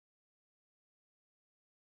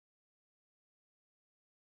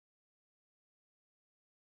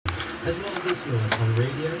as well as listen to us on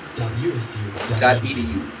radio.usu.edu.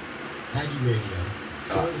 Aggie Radio,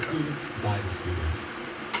 for the students, by the students.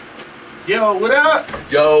 Yo, what up?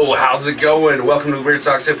 Yo, how's it going? Welcome to the Weird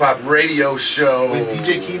Sox HipHop Radio Show. With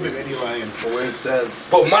DJ Keeb and Eddie Lion, for where it says.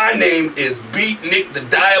 But my name is Beatnik the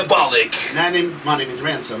Diabolic. My name is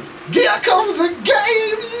Ransom. Here comes a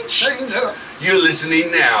game changer. You're listening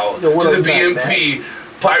now to the BMP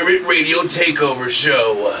Pirate Radio Takeover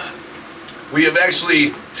Show. We have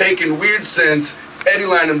actually taken Weird Sense, Eddie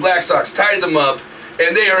Lion, and Black Sox, tied them up,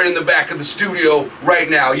 and they are in the back of the studio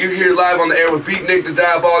right now. You're here live on the air with Beatnik the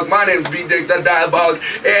Diabolic. My name's Beatnik the Diabolic,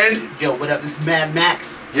 and... Yo, what up? This is Mad Max.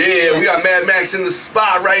 Yeah, we got Mad Max in the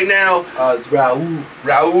spot right now. It's Raul.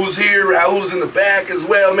 Raul's here. Raul's in the back as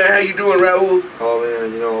well, man. How you doing, Raul? Oh,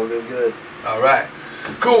 man, you know, I'm doing good. All right.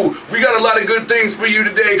 Cool. We got a lot of good things for you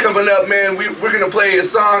today coming up, man. We're going to play a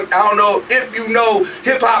song. I don't know if you know,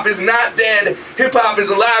 hip-hop is not dead. Hip-hop is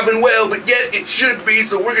alive and well, but yet it should be,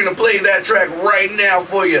 so we're going to play that track right now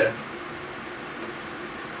for you.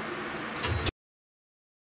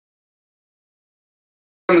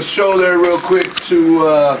 On the show there real quick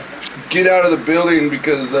to get out of the building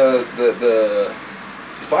because the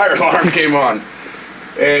fire alarm came on.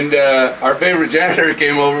 And our favorite janitor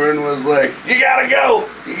came over and was like, you gotta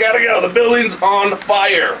go, the building's on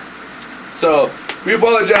fire. So, we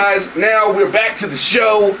apologize. Now we're back to the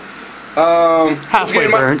show.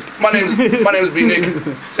 Halfway burnt. My name is B-Nick.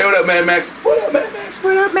 Say what up, Mad Max. What up, Mad Max?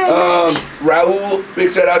 What up, Mad Max? Raul,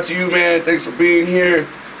 big shout out to you, man. Thanks for being here.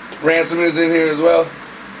 Ransom is in here as well.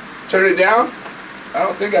 Turn it down? I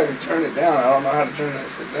don't think I can turn it down. I don't know how to turn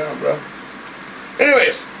that shit down, bro.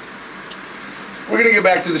 Anyways. We're going to get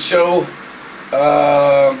back to the show.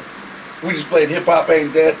 We just played Hip Hop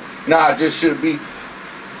Ain't Dead. Nah, it just should be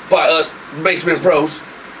by us, Basement Pros.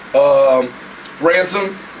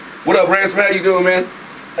 Ransom. What up, Ransom? How you doing, man?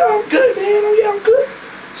 Oh, I'm good, man. Oh, yeah, I'm good.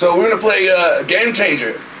 So we're going to play Game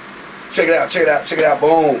Changer. Check it out.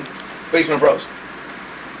 Boom. Basement Pros.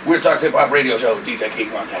 Weird Sox Hip Hop Radio Show. DJ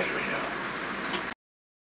Keeb on Aggie Radio.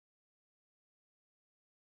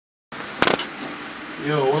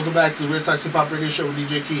 Yo, welcome back to the Weird Sox Hip-Hop Radio Show with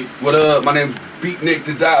DJ Keeb. What up? My name's Beatnik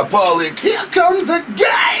the Diabolic. Here comes a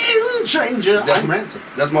game changer. I'm Ransom.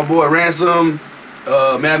 That's my boy Ransom.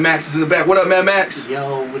 Mad Max is in the back. What up, Mad Max?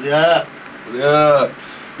 Yo, what up? What up?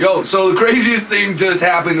 Yo, so the craziest thing just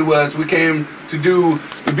happened to us. We came to do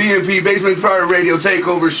the BMP Basement Pirate Radio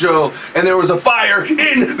Takeover Show, and there was a fire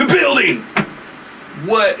in the building.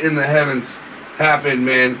 What in the heavens happened,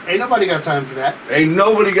 man? Ain't nobody got time for that. Ain't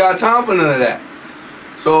nobody got time for none of that.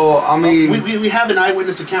 So, I mean... We have an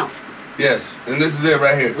eyewitness account. Yes, and this is it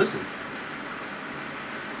right here. Listen.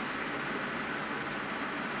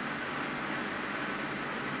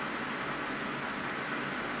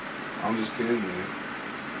 I'm just kidding, man.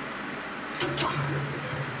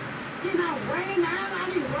 You know, rain out, I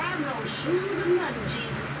didn't grab no shoes or nothing,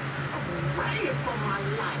 Jesus. I'm ready for my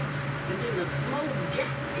life. And then the smoke got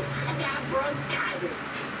me. I got bronchitis.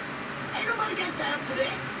 Ain't nobody got time for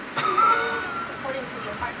that. According to the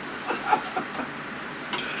apartment.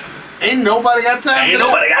 Ain't nobody got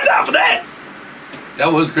time for that.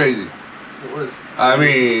 That was crazy. It was. I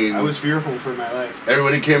mean... I was fearful for my life.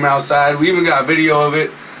 Everybody came outside. We even got video of it.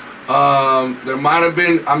 There might have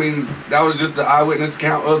been... I mean, that was just the eyewitness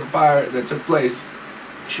account of the fire that took place.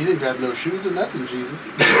 She didn't have no shoes or nothing, Jesus.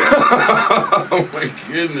 Oh, my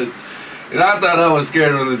goodness. And I thought I was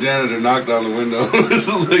scared when the janitor knocked on the window. This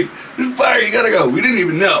is like, there's fire, you gotta go. We didn't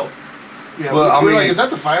even know. Yeah, well, we were like, is that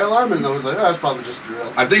the fire alarm? And I was like, oh, that's probably just a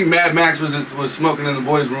drill. I think Mad Max was smoking in the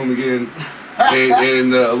boys' room again, and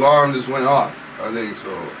the alarm just went off. I think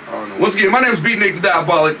so. I don't know. Once again, my name is Beatnik the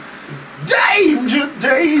Diabolic. Danger,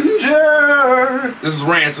 danger. This is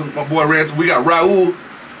Ransom, my boy Ransom. We got Raul.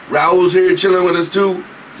 Raul's here chilling with us too.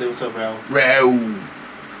 Say what's up, Raul. Raul.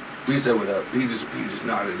 We said what up. He just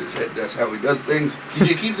nodded his head. That's how he does things.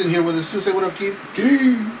 DJ Keeb's in here with us too. Say what up, Keeb.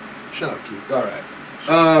 Keeb. Shut up, Keeb. All right.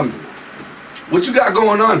 What you got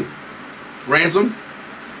going on, Ransom?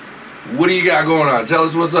 What do you got going on? Tell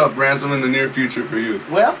us what's up, Ransom, in the near future for you.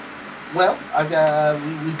 Well,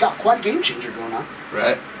 we've got quite a game changer going on.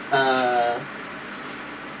 Right.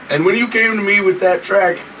 And when you came to me with that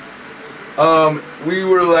track, we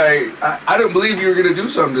were like, I didn't believe you were gonna do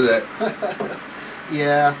something to that.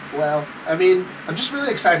 Yeah. Well, I mean, I'm just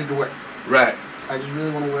really excited to work. Right. I just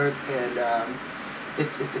really want to work, and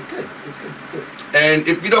it's good. It's good. And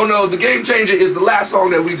if you don't know, the Game Changer is the last song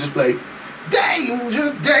that we just played.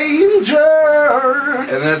 Danger, danger.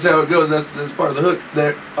 And that's how it goes. That's part of the hook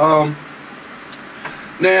there.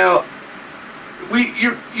 Now,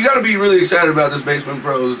 you got to be really excited about this Basement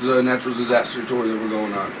Pros natural disaster tour that we're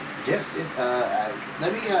going on. Yes, yes.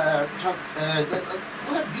 Let me talk.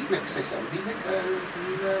 We'll have Beatnik say something. Beatnik,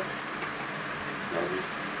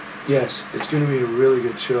 Yes, it's going to be a really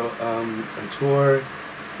good show. A tour.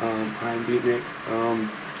 I'm Beatnik.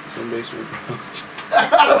 Some basement bros.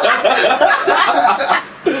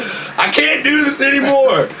 I can't do this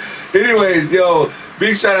anymore. Anyways, yo,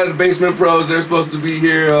 big shout out to Basement Pros. They're supposed to be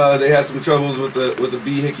here. They had some troubles with the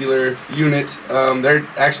vehicular unit. They're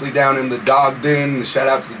actually down in the Dog Den. Shout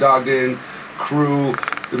out to the Dog Den crew,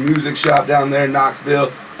 the music shop down there in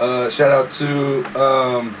Knoxville. Shout out to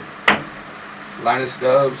Linus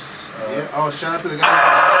Stubbs. Shout out to the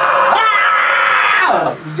guy.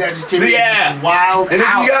 This guy just came in wild. And if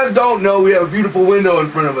you guys don't know, we have a beautiful window in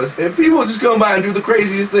front of us. And people just come by and do the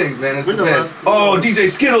craziest things, man. It's the best. Oh, DJ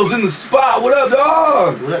Skittles in the spot. What up,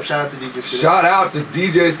 dog? What up? Shout out to DJ Skittles. Shout out to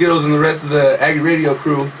DJ Skittles and the rest of the Aggie Radio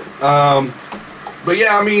crew. But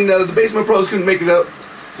yeah, I mean, the Basement Pros couldn't make it up.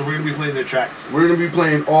 So we're going to be playing their tracks. We're going to be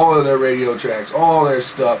playing all of their radio tracks, all their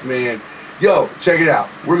stuff, man. Yo, check it out.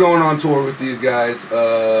 We're going on tour with these guys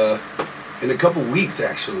in a couple weeks,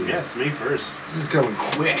 actually. Yes, May 1st. This is coming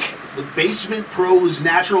quick. The Basement Pros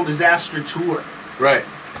Natural Disaster Tour. Right.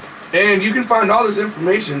 And you can find all this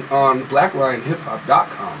information on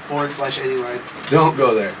blacklinehiphop.com. /anyline. Don't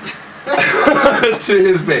go there. To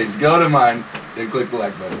his page. Go to mine and click the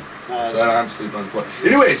like button. So I don't have to sleep on the floor.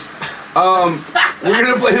 Anyways, we're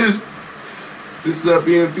going to play this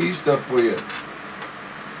BMP stuff for you.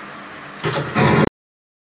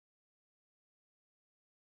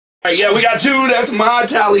 Alright, yeah, we got two. That's my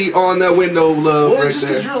tally on that window, love. Well, right just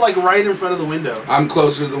because there. you're like right in front of the window. I'm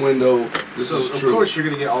closer to the window. This is true. Of course, you're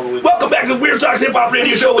gonna get all the windows. Welcome back to Weird Talks Hip Hop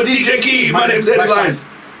Radio Show with DJ Keeb. My name's Eddie Lines.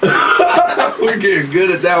 We're getting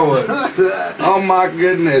good at that one. Oh my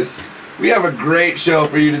goodness. We have a great show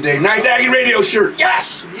for you today. Nice Aggie Radio shirt. Yes!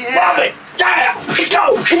 Yeah. Love it! Yeah! Let's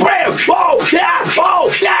go! Bam! Whoa! Yeah!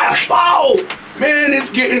 Whoa! Yeah! Whoa! Man,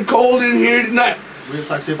 it's getting cold in here tonight. Weird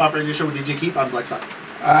Talks Hip Hop Radio Show with DJ Keeb. I'm Black Sock.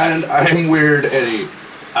 And I'm Weird Eddie.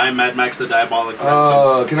 I'm Mad Max the Diabolic.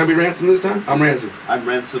 Can I be Ransom this time? I'm Ransom. I'm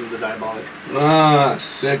Ransom the Diabolic.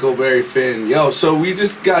 Sickleberry Finn. Yo, so we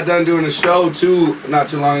just got done doing a show not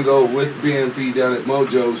too long ago with BMP down at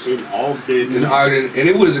Mojo's in Ogden. And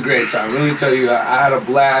it was a great time. Let me tell you, I had a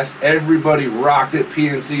blast. Everybody rocked it.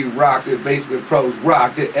 PNC rocked it. Basement Pros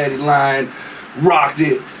rocked it. Eddie Line rocked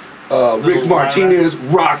it. Rick Martinez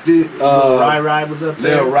rocked it. Lil Rai was up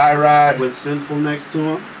there. Lil Rai. With Sinful next to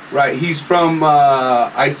him. Right, he's from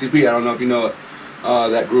ICP. I don't know if you know it,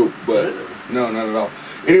 that group, but no, not at all.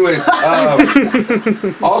 Anyways,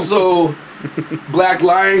 also Black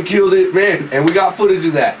Lion killed it, man, and we got footage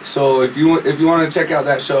of that. So if you want to check out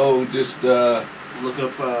that show, just look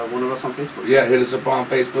up one of us on Facebook. Yeah, hit us up on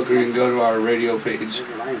Facebook, or you can go to our radio page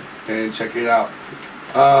and check it out.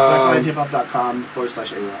 BlackLionHipHop.com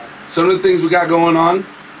 /AY. Some of the things we got going on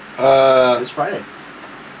this Friday.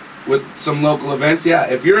 With some local events, yeah.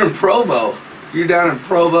 If you're in Provo, if you're down in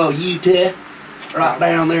Provo, Utah, right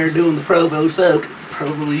down there doing the Provo soak,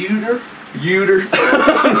 Provo Uter,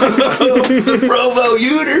 the Provo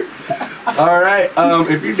Uter. All right,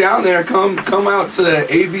 if you're down there, come out to the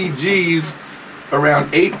ABGs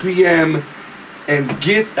around 8 p.m. and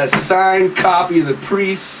get a signed copy of the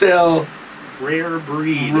pre-sale Rare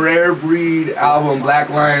Breed album.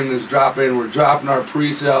 Black Lion is dropping. We're dropping our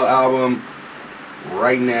pre-sale album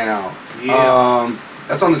right now. Yeah.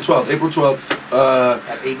 That's on the 12th, April 12th.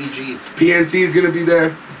 At ABG's. PNC is going to be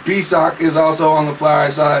there. B-Sock is also on the flyer.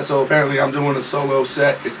 I saw that, so apparently I'm doing a solo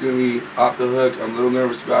set. It's going to be off the hook. I'm a little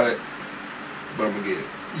nervous about it, but I'm going to get it.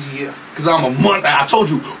 Yeah. Because I'm a month. I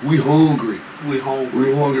told you, we hungry. We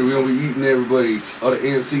hungry. We're hungry. We're going to be eating everybody. All the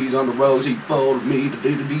NCs on the road. He followed me.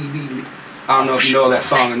 I don't know if you know that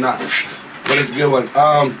song or not, but it's a good one.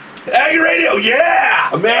 Aggie Radio,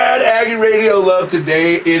 yeah! Mad Aggie Radio love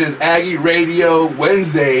today. It is Aggie Radio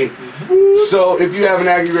Wednesday. So if you have an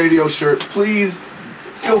Aggie Radio shirt, please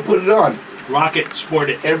go put it on. Rock it, sport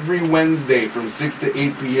it. Every Wednesday from 6 to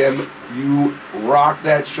 8 p.m. you rock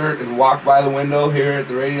that shirt and walk by the window here at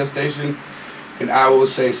the radio station, and I will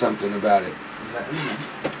say something about it. Is that Eminem?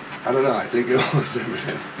 I don't know. I think it was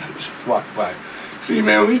Eminem. I just walked by. See,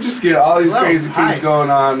 man, we just get all these crazy things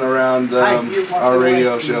going on around our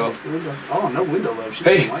radio show. Oh, no window love.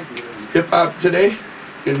 Hey, Hip Hop Today,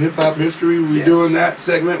 in Hip Hop History, we're doing that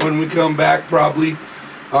segment when we come back, probably.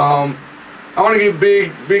 I want to give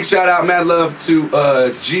big shout out, mad love to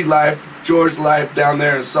G Life, George Life down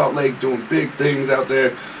there in Salt Lake, doing big things out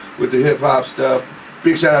there with the hip hop stuff.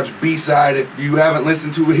 Big shout out to B-Side. If you haven't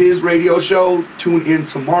listened to his radio show, tune in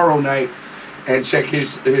tomorrow night and check his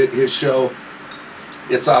show.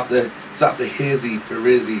 It's off the It's off the Hizzy for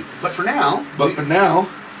Rizzy. But for now, For now,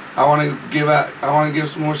 I want to give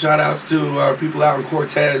some more shout outs to our people out in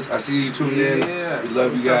Cortez. I see you tuned in. We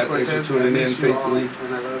love you guys. Thanks for tuning in faithfully.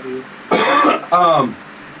 And I love you. Are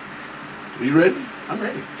you ready? I'm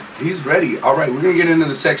ready. He's ready. All right, we're gonna get into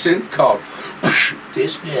the section called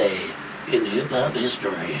This day in hip-hop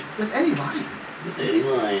history. With Eddie Lion. With Eddie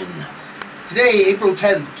Lion. Today, April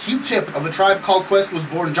 10th, Q-Tip of A Tribe Called Quest was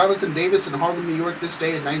born. Jonathan Davis in Harlem, New York, this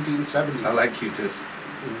day in 1970. I like Q-Tip.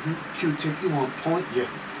 Q-Tip, you on point? Yeah.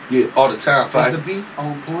 Yeah, all the time, Fife. Is the beef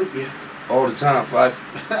on point? Yeah. All the time, Fife.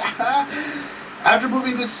 After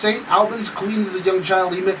moving to St. Albans, Queens as a young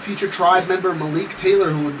child, he met future Tribe member Malik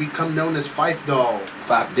Taylor, who would become known as Fife Dog.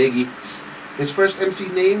 Fife Diggy. His first MC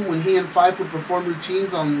name when he and Fife would perform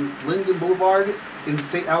routines on Linden Boulevard in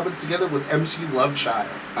St. Albans together was MC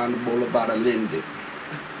Lovechild. On the Boulevard of Linden.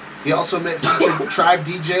 He also met future Tribe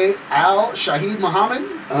DJ Al Shaheed Muhammad,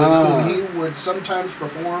 whom he would sometimes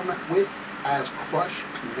perform with as Crush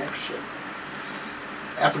Connection.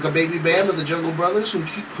 Africa Baby Bam of the Jungle Brothers, whom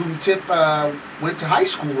Tip went to high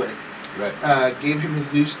school with, gave him his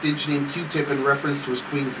new stage name Q-Tip in reference to his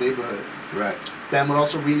Queens neighborhood. Right. Bam would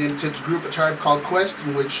also rename Tip's group A Tribe Called Quest,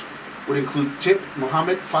 in which would include Tip,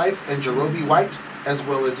 Muhammad, Fife, and Jarobi White, as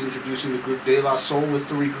well as introducing the group De La Soul, with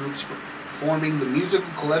 3 groups forming the musical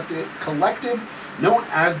collective known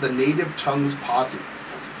as the Native Tongues Posse.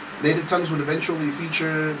 Native Tongues would eventually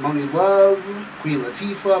feature Moni Love, Queen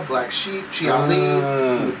Latifah, Black Sheep, Chi Ali,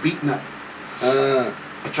 and the Beatnuts.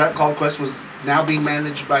 A Tribe Called Quest was now being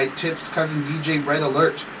managed by Tip's cousin DJ Red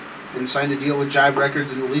Alert, and signed a deal with Jive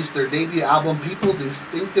Records and released their debut album People's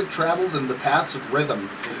Instinctive Travels in the Paths of Rhythm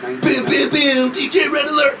in 1990. DJ Red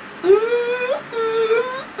Alert!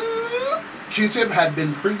 Q-Tip had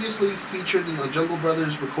been previously featured in the Jungle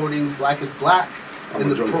Brothers recordings Black is Black. In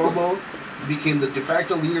the promo, he became the de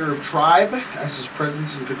facto leader of Tribe, as his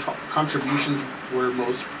presence and contributions were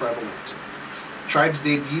most prevalent. Tribe's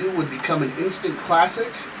debut would become an instant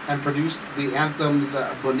classic and produced the anthems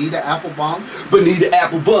Bonita Applebum. Bonita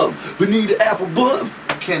Applebum. Bonita Applebum.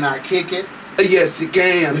 Can I Kick It? Yes, you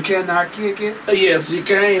can. You cannot kick it. Yes, you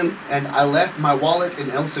can. And I Left My Wallet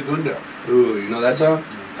in El Segundo. Ooh, you know that song?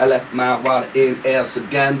 I left my wallet in El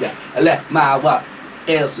Segundo. I left my wallet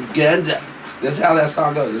El Segundo. That's how that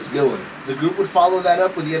song goes. It's a good one. The group would follow that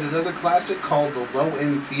up with yet another classic called The Low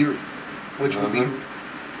End Theory, which would be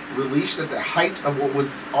released at the height of what was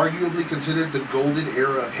arguably considered the golden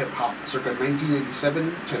era of hip-hop, circa 1987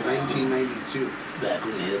 to 1992. Back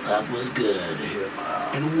when hip-hop was good.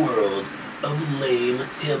 In a world of lame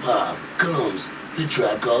hip-hop comes the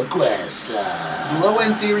Tribe Called Quest. The Low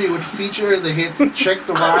End Theory would feature the hits Check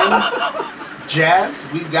the Rhyme, Jazz,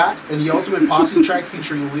 We've Got, and the Ultimate Posse track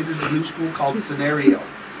featuring leaders of New School called Scenario.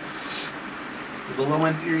 The Low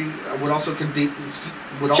End Theory would also contain...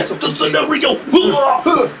 Scenario!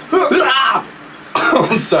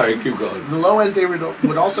 I'm sorry, keep going. The Low End Theory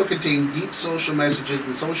would also contain deep social messages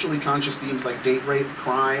and socially conscious themes like date rape,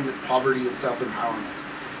 crime, poverty, and self-empowerment.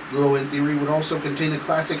 The Low End Theory would also contain the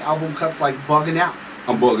classic album cuts like Buggin' Out.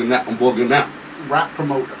 I'm bugging out. I'm bugging out. Rap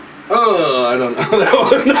Promoter. Oh, I don't know that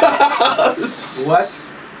one. Less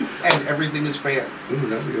and Everything Is Fair. Ooh,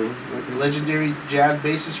 that's a good one. Okay. Legendary jazz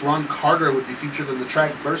bassist Ron Carter would be featured in the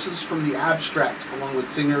track Verses from the Abstract, along with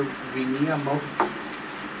singer Vinia Mohi.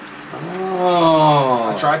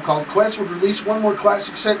 Oh. A Tribe Called Quest would release one more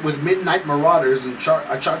classic set with Midnight Marauders and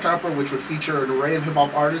a chart topper, which would feature an array of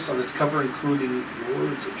hip-hop artists on its cover, including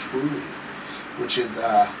Yours Truly, which is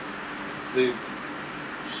the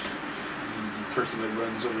person that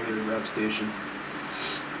runs over here at the rap station.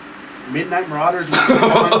 Midnight Marauders. I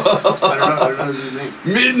don't know his name.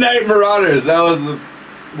 Midnight Marauders. That was the...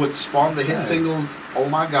 Would spawn the hit singles Oh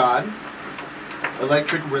My God,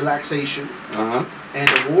 Electric Relaxation, and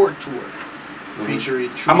Award Tour, featuring...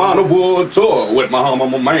 I'm on a world tour with my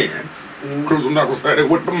man. Cruising up with Freddy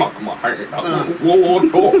with the muck in my hand. World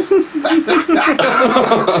tour.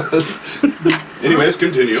 Anyways,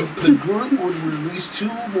 continue. The group would release 2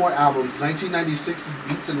 more albums, 1996's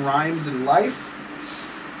Beats and Rhymes in Life,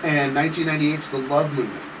 and 1998's The Love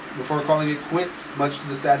Movement, before calling it quits, much to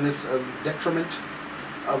the sadness of detriment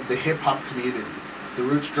of the hip-hop community. The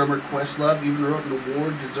Roots drummer Questlove even wrote an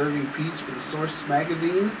award-deserving piece for the Source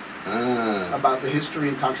magazine about the history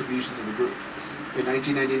and contributions of the group. In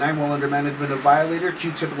 1999, while under management of Violator,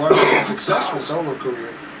 Q-Tip launched a successful solo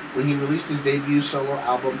career when he released his debut solo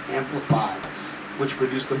album, Amplified, which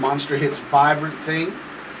produced the monster hits Vibrant Thing.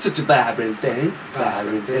 Such a vibrant thing.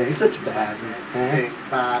 Vibrant thing. Such a vibrant thing.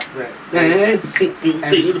 Vibrant thing.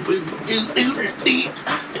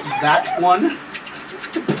 And that one.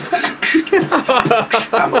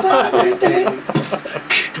 I'm a vibrant thing.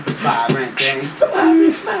 Vibrant thing.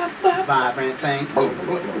 Vibrant thing.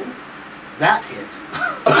 That hit.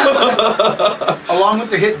 Along with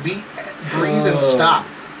the hit Beat, Breathe, and Stop.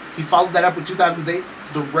 He followed that up with 2008's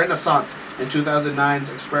The Renaissance and 2009's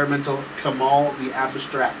experimental Kamal the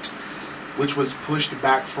Abstract, which was pushed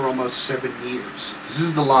back for almost 7 years. This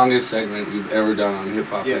is the longest segment we've ever done on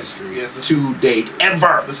hip-hop history to date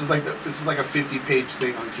ever. This is like a 50-page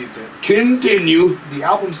thing on Q-Tip. Continue. The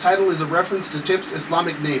album's title is a reference to Tip's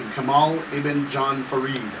Islamic name, Kamal Ibn John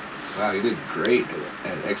Farid. Wow, you did great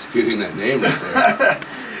at executing that name right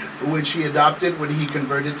there. Which he adopted when he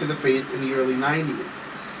converted to the faith in the early 90s.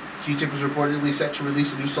 Q-Tip was reportedly set to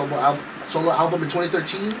release a new solo album in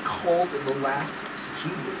 2013 called The Last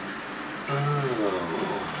Zulu.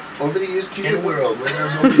 Oh. Over the years, Q-Tip In a world where there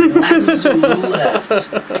was only one Zulu left,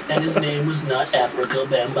 and his name was not Africa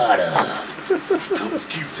Bambaataa. comes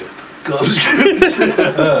Q-Tip.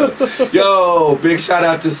 Yo, big shout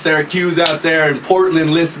out to Syracuse out there in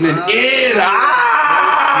Portland listening in.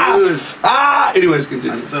 Anyways,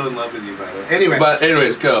 continue. I'm so in love with you, by the way.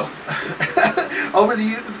 Anyways, go. Over the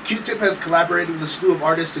years, Q-Tip has collaborated with a slew of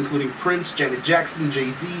artists including Prince, Janet Jackson,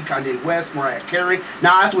 Jay-Z, Kanye West, Mariah Carey,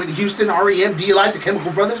 Nas, Whitney Houston, R.E.M., D.L.I., The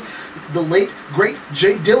Chemical Brothers, the late, great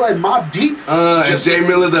Jay Dilla, and Mobb Deep. And Jay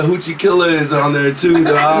Miller, the Hoochie Killer, is on there too,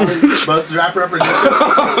 dog. Both rap representatives.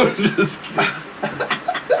 I'm just kidding.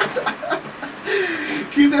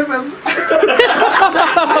 Q-Tip has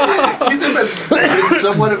been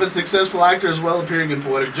somewhat of a successful actor as well, appearing in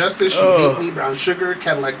Poetic Justice, You Hate Me, Brown Sugar,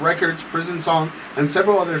 Cadillac Records, Prison Song, and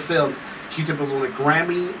several other films. Q-Tip has won a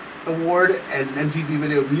Grammy Award and MTV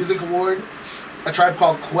Video Music Award. A Tribe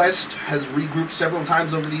Called Quest has regrouped several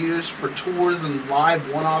times over the years for tours and live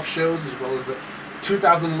one-off shows, as well as the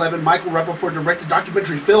 2011 Michael Rappaport directed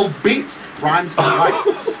documentary film Beats, Rhymes, and Life.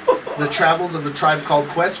 The Travels of the Tribe Called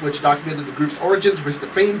Quest, which documented the group's origins, risk of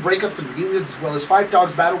fame, breakups, and reunions, as well as Five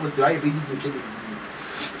Dogs' battle with diabetes and kidney disease.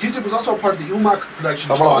 Q-Tip was also a part of the Umak production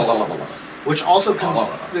squad, which also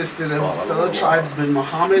consisted of fellow tribesmen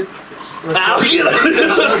Muhammad,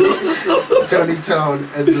 Tony Tone,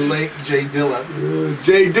 and the late Jay Dilla.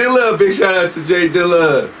 Jay Dilla, big shout out to Jay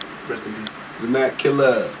Dilla. Rest in peace. The Mac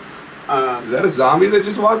Killer. Is that a zombie that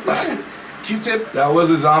just walked by? Q-Tip. That was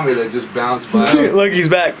a zombie that just bounced by. Look, he's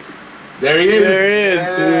back. There he is. There he is.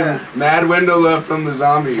 Yeah. Mad window left from the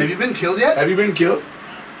zombie. Have you been killed yet? Have you been killed?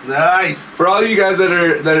 Nice. For all you guys that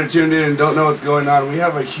are tuned in and don't know what's going on, we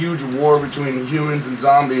have a huge war between humans and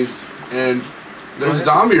zombies, and there's a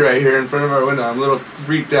zombie right here in front of our window. I'm a little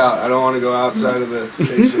freaked out. I don't want to go outside of the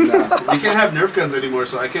station now. You can't have Nerf guns anymore,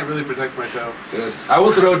 so I can't really protect myself. Yes. I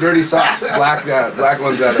will throw dirty socks, black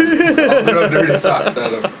ones at him. I'll throw dirty socks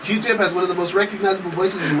at him. Q-Tip has one of the most recognizable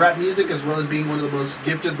voices in rap music, as well as being one of the most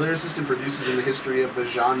gifted lyricists and producers in the history of the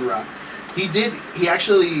genre. He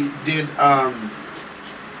actually did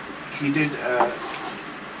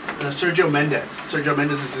Sergio Mendes. Sergio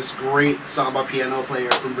Mendes is this great samba piano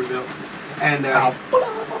player from Brazil, and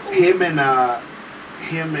him and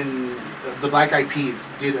the Black Eyed Peas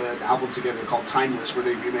did an album together called Timeless, where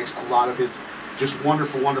they remixed a lot of his just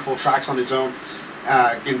wonderful tracks on his own.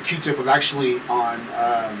 And Q-Tip was actually on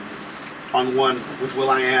one with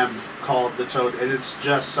Will.i.am called The Toad, and it's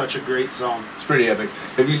just such a great song. It's pretty epic.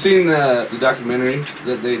 Have you seen the documentary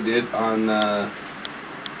that they did on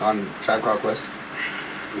Tribe Called Quest?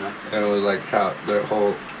 Yeah. And it was like how their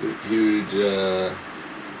whole huge.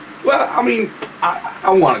 Well, I mean, I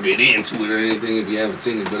don't want to get into it or anything if you haven't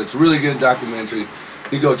seen it, but it's a really good documentary.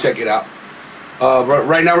 You go check it out.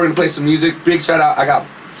 Right now we're gonna play some music. Big shout out!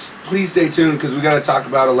 Please stay tuned because we got to talk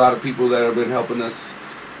about a lot of people that have been helping us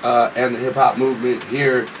and the hip hop movement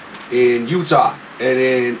here in Utah and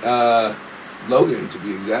in Logan, to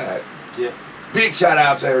be exact. Yeah. Big shout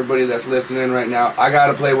out to everybody that's listening right now. I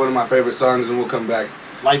gotta play one of my favorite songs and we'll come back.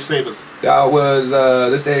 Lifesavers. That was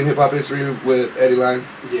This Day in Hip Hop History with Eddie Line.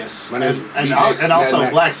 Yes. My name's and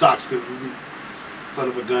also Black Sox, because son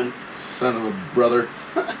of a gun. Son of a brother.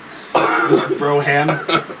 This bro ham.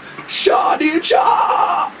 Shaw, dude,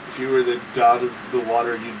 Shaw! If you were the god of the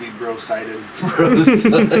water, you'd be bro-sided.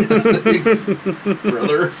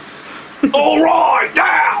 Brother. All right,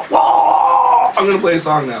 now! Whoa! I'm gonna play a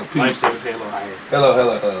song now. Peace. Lifesavers, Halo High. Hello.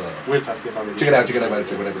 We're talking about it. Check it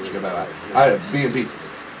out. Alright, B&P.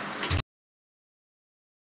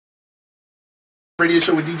 Radio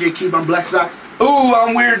show with DJ Keeb on Black Sox. Ooh,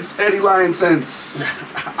 I'm weird Eddie Lion sense.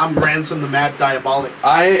 I'm Ransom the Mad Diabolic.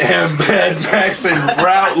 I am Mad Max and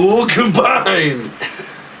Raul combined.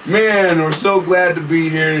 Man, we're so glad to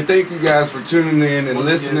be here. Thank you guys for tuning in and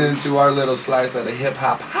listening to our little slice of the hip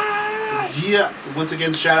hop. Yeah. Once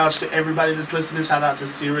again, shout outs to everybody that's listening. Shout out to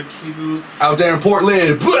Syracuse. Out there in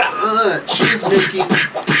Portland. She's making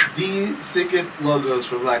the sickest logos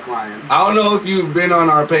for Black Lion. I don't know if you've been on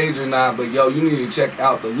our page or not, but yo, you need to check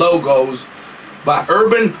out the logos by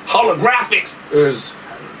Urban Holographics. There's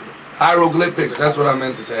hieroglyphics. That's what I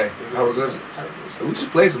meant to say. Hieroglyphics. We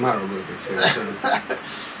should play some hieroglyphics here.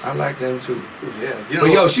 I like them too. Yeah. But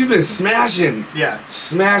yo, she's been smashing. Yeah.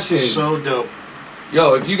 Smashing. So dope.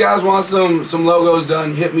 Yo, if you guys want some logos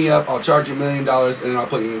done, hit me up. I'll charge you $1 million and then I'll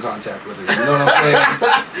put you in contact with her. You know what I'm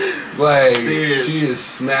saying? Like, she is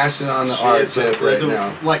smashing on the art tip right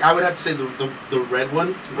now. Like, I would have to say the red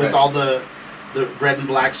one with Right. all the red and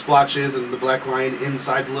black splotches and the Black Lion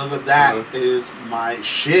inside the logo. That is my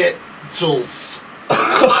shit. Your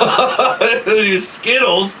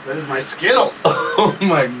Skittles. That is my Skittles. Oh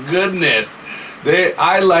my goodness.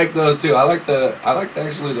 I like those too. I like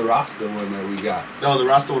actually the Rasta one that we got. No, the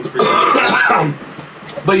Rasta one's pretty good.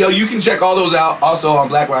 But yo, you can check all those out also on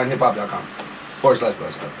blacklionhiphop.com /stuff.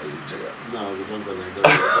 You can check it out. No, we don't go there. Go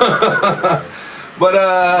there. But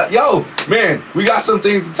yo, man, we got some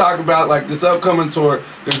things to talk about, like this upcoming tour.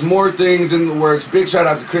 There's more things in the works. Big shout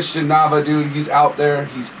out to Christian Nava, dude. He's out there.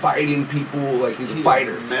 He's fighting people like he's a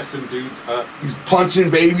fighter. Messing dudes up. He's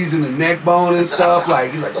punching babies in the neck bone and stuff.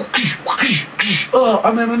 Like he's like, oh,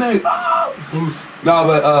 I'm MMA. Oh. No,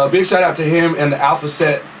 but big shout out to him and the Alpha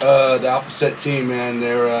Set team, man.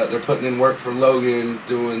 They're putting in work for Logan,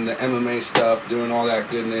 doing the MMA stuff, doing all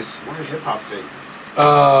that goodness. More hip hop things.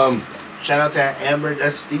 Shout out to Amber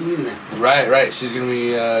Dustine. Right. She's gonna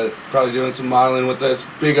be probably doing some modeling with us.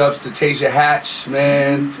 Big ups to Tasha Hatch,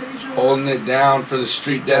 man, holding it down for the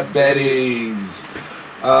Street Death Betties.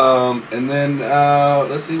 And then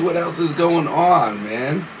let's see what else is going on,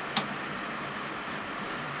 man.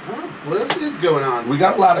 What else is going on? We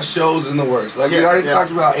got a lot of shows in the works. Like we already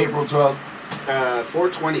talked about April 12th.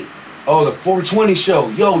 420. Oh, the 420 show.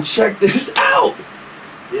 Yo, check this out.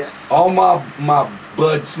 Yes. All my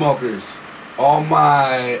bud smokers, all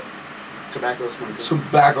my tobacco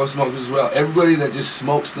smokers as well. Everybody that just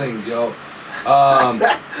smokes things, yo.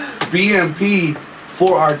 BMP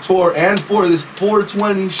for our tour and for this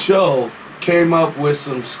 420 show came up with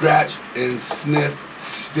some scratch and sniff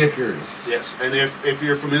stickers. Yes, and if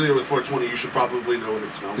you're familiar with 420, you should probably know what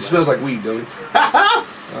it smells like. It smells like weed, don't it?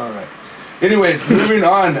 All right. Anyways, moving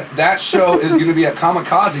on. That show is going to be at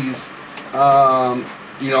Kamikaze's.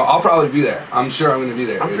 You know, I'll probably be there. I'm sure I'm going to be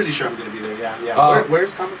there. I'm pretty sure I'm going to be there, yeah.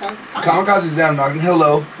 Where's Kamikaze? Kamikaze's down knocking.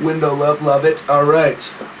 Hello. Window love it. All right.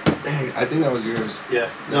 Dang, I think that was yours.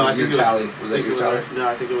 Yeah. No, I think your tally. Was that your tally? No,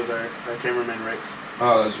 I think it was our cameraman, Rick's.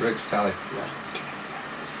 Oh, that's Rick's tally. Yeah.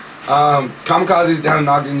 Kamikaze's down in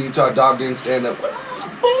Ogden, Utah. Dog didn't stand up.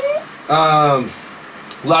 A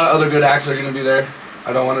lot of other good acts are going to be there.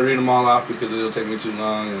 I don't want to read them all off because it'll take me too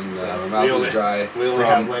long and my mouth is dry. We only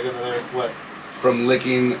have like another, what? From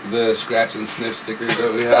licking the scratch and sniff stickers that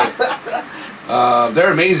we have. They're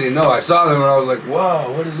amazing. No, I saw them and I was like,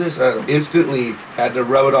 whoa, what is this? I instantly had to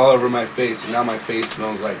rub it all over my face, and now my face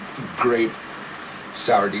smells like grape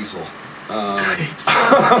sour diesel. It's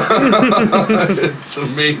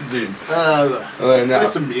amazing.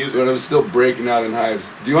 That's some music. But I'm still breaking out in hives.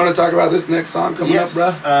 Do you want to talk about this next song coming up,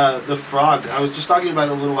 bruh? The Frog. I was just talking about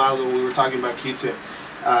it a little while ago when we were talking about Q-Tip.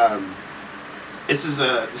 This is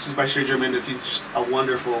by Sergio Mendes. He's just a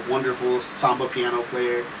wonderful, wonderful samba piano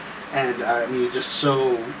player, and I mean just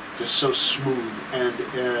so smooth. And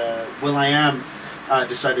will.i.am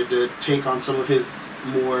decided to take on some of his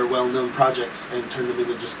more well-known projects and turn them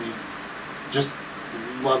into just these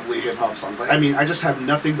lovely hip hop songs. Like, I mean, I just have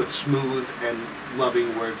nothing but smooth and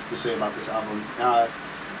loving words to say about this album.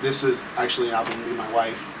 This is actually an album me and my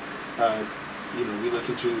wife. You know, we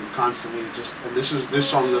listen to constantly. And this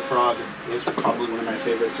song, "The Frog," is probably one of my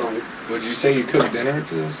favorite songs. Would you say you cook dinner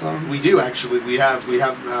to this song? We do actually. We have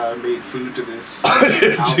made food to this.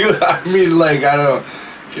 I mean, like, I don't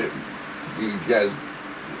know. You guys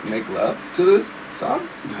make love to this song?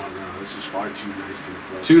 No, this is far too nice to make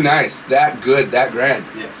love. Too nice. That good. That grand.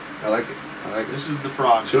 Yes. I like it. This is "The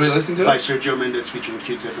Frog." Should we listen to it? By Sergio Mendes featuring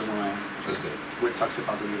Q-Tip and will.i.am. Let's do it. With Toxic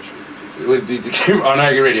Pop Radio Show. With DJ Keeb on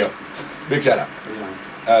Aggie Radio. Big shout out.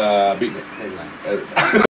 Beat me.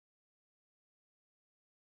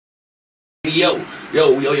 Yo.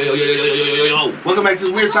 Welcome back to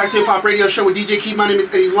the Weird Socks Hip Hop Radio Show with DJ Keeb. My name is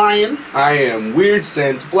Eddie Lion. I am Weird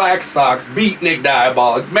Sense, Black Sox, Beatnik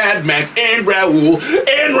Diabolic, Mad Max, and Raoul,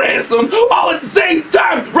 and Ransom, all at the same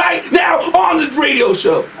time, right now on this radio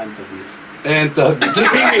show. I'm Thug Miss. And Thug Miss,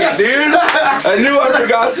 dude. I knew I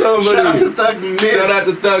forgot somebody. Shout out to Thug Miss. Shout out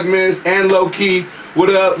to Thug Miss and Low Key. What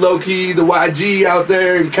up, Low-Key, the YG out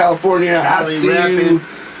there in California? I see you.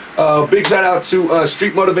 Big shout out to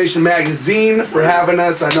Street Motivation Magazine for having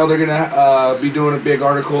us. I know they're going to be doing a big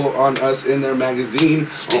article on us in their magazine.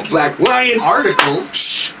 Black Lion. Articles?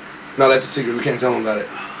 Shh. No, that's a secret. We can't tell them about it.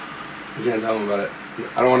 We can't tell them about it.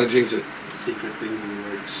 I don't want to jinx it. Secret things in the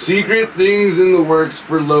works. Secret things in the works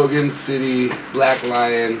for Logan City, Black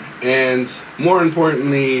Lion, and more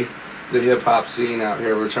importantly, the hip-hop scene out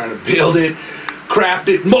here. We're trying to build it, craft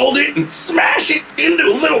it, mold it, and smash it into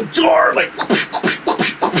a little jar, like,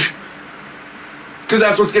 because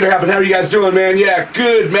that's what's going to happen. How are you guys doing, man? Yeah,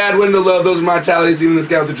 good. Mad window love. Those are my tallies. Even this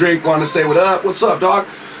guy with the drink wanted to say what up. What's up, dog?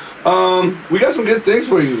 We got some good things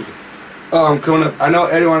for you coming up. I know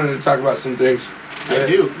Eddie wanted to talk about some things. I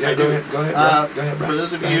do. Yeah, go ahead. Go ahead, bro. For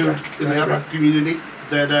those of you in the hip-hop community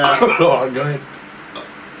that go ahead.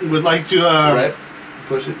 would like to... Right.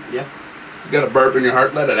 Push it. Yeah. You got a burp in your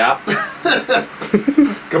heart, let it out.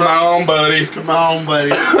 Come on, buddy. Come on,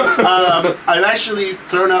 buddy. I've actually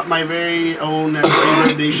thrown up my very own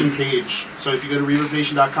Reverb Nation page. So if you go to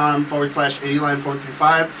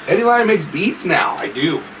reverbnation.com/EddieLion435. Eddie Lion makes beats now. I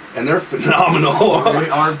do. And they're phenomenal. They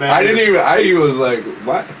are bad. I was like,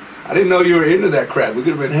 what? I didn't know you were into that crap. We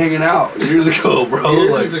could have been hanging out years ago, bro.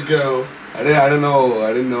 Years ago. I didn't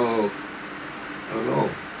know.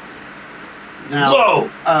 Now, whoa!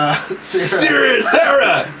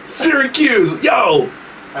 Sarah! Syracuse! Yo!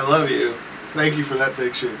 I love you. Thank you for that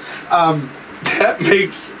picture. That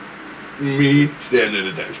makes me stand at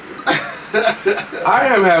attention. I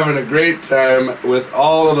am having a great time with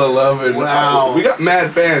all of the love and wow. We got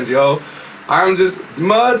mad fans, yo. I'm just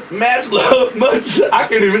mad love. I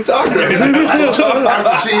can't even talk right now.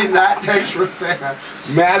 I'm seeing that text from Sarah.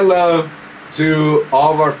 Mad love to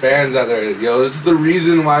all of our fans out there. Yo, this is the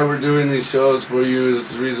reason why we're doing these shows for you.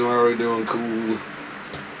 This is the reason why we're doing cool,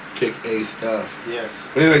 kick-A stuff. Yes.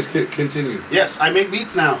 But anyways, continue. Yes, I make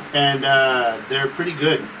beats now, and they're pretty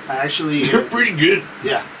good. They're pretty good.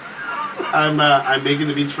 Yeah. I'm making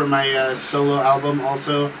the beats for my solo album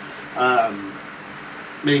also.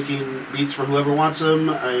 Making beats for whoever wants them.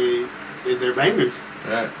 They're bangers.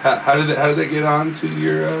 Right. How did they get on to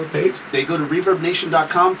your page? They go to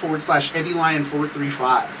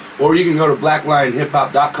reverbnation.com/EddieLion435. Or you can go to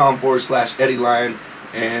blacklionhiphop.com/EddieLion,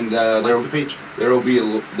 and there will be a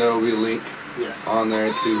link on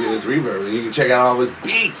there to his Reverb, and you can check out all his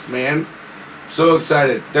beats, man. So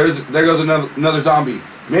excited. There goes another zombie.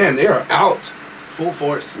 Man, they are out. Full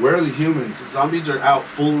force. Where are the humans? The zombies are out,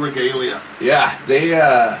 full regalia. Yeah, they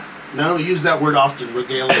I don't use that word often,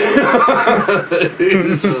 regalia.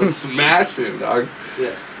 Smashing, dog.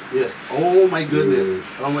 Yes. Oh my goodness.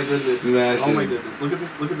 Oh my goodness. Smashing. Oh my goodness. Look at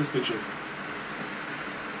this picture.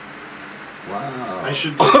 Wow.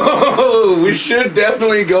 We should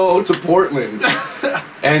definitely go to Portland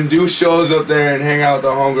and do shows up there and hang out with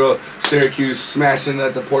the homegirl Syracuse, smashing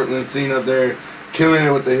at the Portland scene up there, killing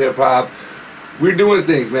it with the hip hop. We're doing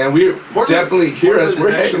things, man. Definitely hear us. We're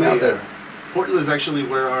hanging out there. Portland is actually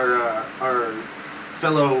where our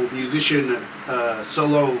fellow musician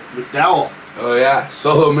Solo McDowell. Oh yeah,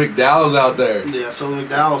 Solo McDowell's out there. Yeah, Solo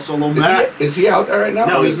McDowell, Solo Matt. Is he out there right now?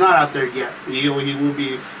 No, he's not out there yet. He will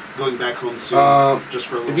be going back home soon. Just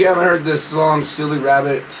for a little. If you haven't heard this song, Silly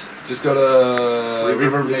Rabbit, just go to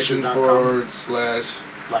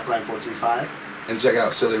reverbnation.com/Blackline435 and check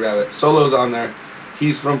out Silly Rabbit. Solo's on there.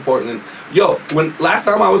 He's from Portland. Yo, last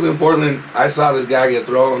time I was in Portland, I saw this guy get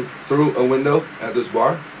thrown through a window at this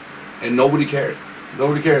bar, and nobody cared.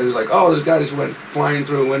 Nobody cared. It was like, oh, this guy just went flying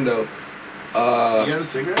through a window. You got a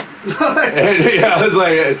cigarette? And, yeah, it was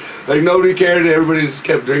like nobody cared. Everybody just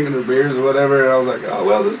kept drinking their beers or whatever. And I was like, oh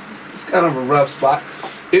well, this is kind of a rough spot.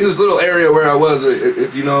 In this little area where I was,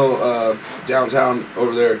 if you know downtown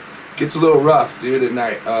over there, gets a little rough, dude. At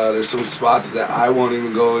night, there's some spots that I won't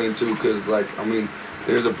even go into because,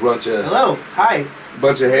 there's a bunch of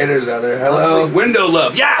bunch of haters out there. Hello, lovely. Window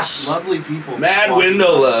love, yes. Lovely people. Mad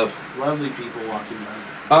window love. Lovely people walking by.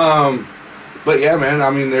 But yeah, man.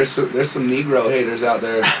 There's some Negro haters out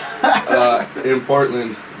there in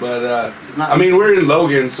Portland. But we're in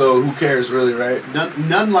Logan, so who cares, really, right?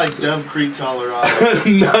 None like Dove Creek, Colorado.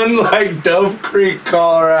 None like Dove Creek,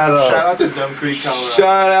 Colorado. Shout out to Dove Creek, Colorado.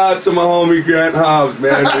 Shout out to my homie Grant Hobbs,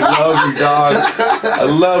 man. I love you, dog. I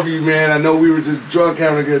love you, man. I know we were just drunk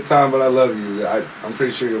having a good time, but I love you. I'm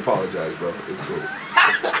pretty sure you apologize, bro. It's cool.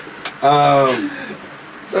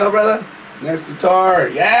 What's up, brother? Next guitar,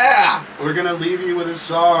 yeah! We're gonna leave you with a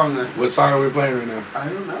song. What song are we playing right now? I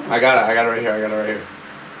don't know. I got it right here.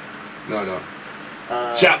 No, I don't.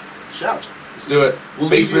 Shout! Let's do it.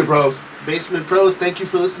 Basement Pros. Basement Pros, thank you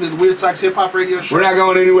for listening to the Weird Sox Hip Hop Radio Show. We're not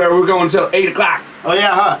going anywhere. We're going until 8 o'clock. Oh,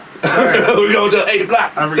 yeah, huh? Sorry. We're going till 8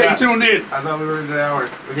 o'clock. I forgot. Stay tuned in. I thought we were in an hour.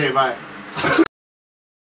 Okay, bye.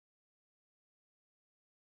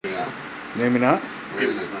 Maybe not. Where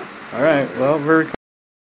is it? All right. Well, we're